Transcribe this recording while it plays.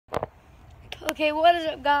Okay, what is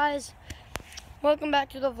up, guys? Welcome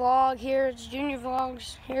back to the vlog. Here it's Junior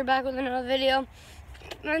Vlogs, here back with another video.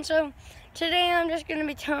 And so today I'm just going to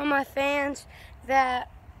be telling my fans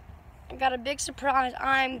that I got a big surprise.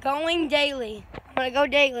 I'm going daily. I'm going to go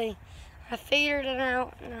daily. I figured it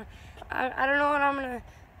out. I don't know what I'm going to.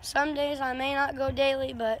 Some days I may not go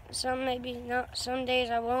daily, but some maybe not. Some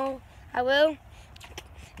days I will.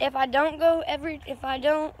 If I don't go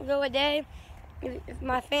a day, if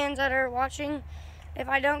my fans that are watching, if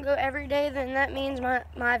I don't go every day, then that means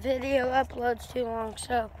my video upload's too long.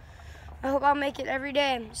 So I hope I'll make it every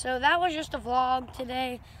day. So that was just a vlog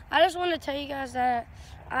today. I just want to tell you guys that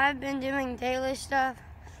I've been doing daily stuff.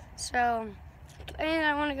 So, and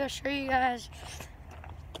I want to go show you guys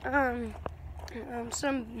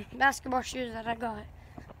some basketball shoes that I got.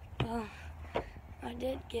 Well, I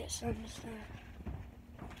did get some stuff.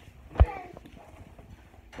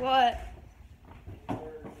 What?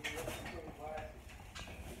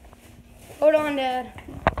 Hold on, Dad.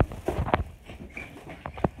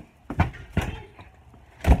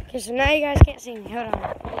 Okay, so now you guys can't see me. Hold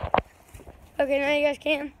on. Okay, now you guys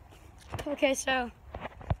can. Okay, so.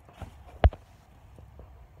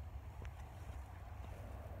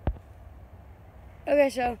 Okay,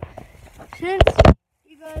 so since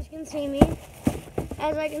you guys can see me,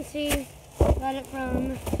 as I can see, got it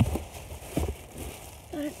from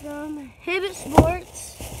Hibbett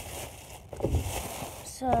Sports.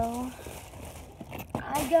 So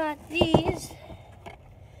I got these.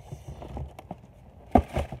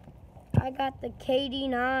 I got the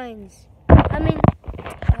KD9s.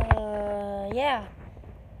 Yeah.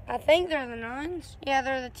 I think they're the 9s. Yeah,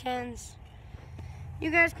 they're the 10s.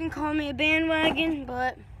 You guys can call me a bandwagon,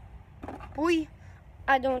 but boy,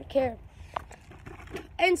 I don't care.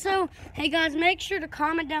 And so, hey guys, make sure to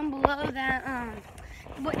comment down below that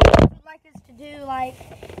what you would like us to do, like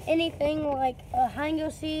anything like a hide and go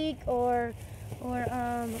seek or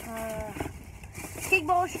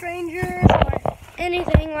kickball strangers or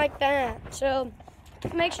anything like that. So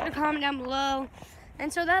make sure to comment down below.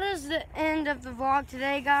 And so that is the end of the vlog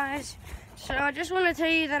today, guys. So I just want to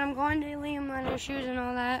tell you that I'm going daily in my new shoes and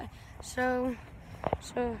all that. So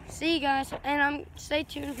see you guys, and stay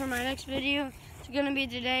tuned for my next video. It's gonna be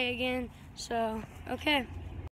today again. So okay.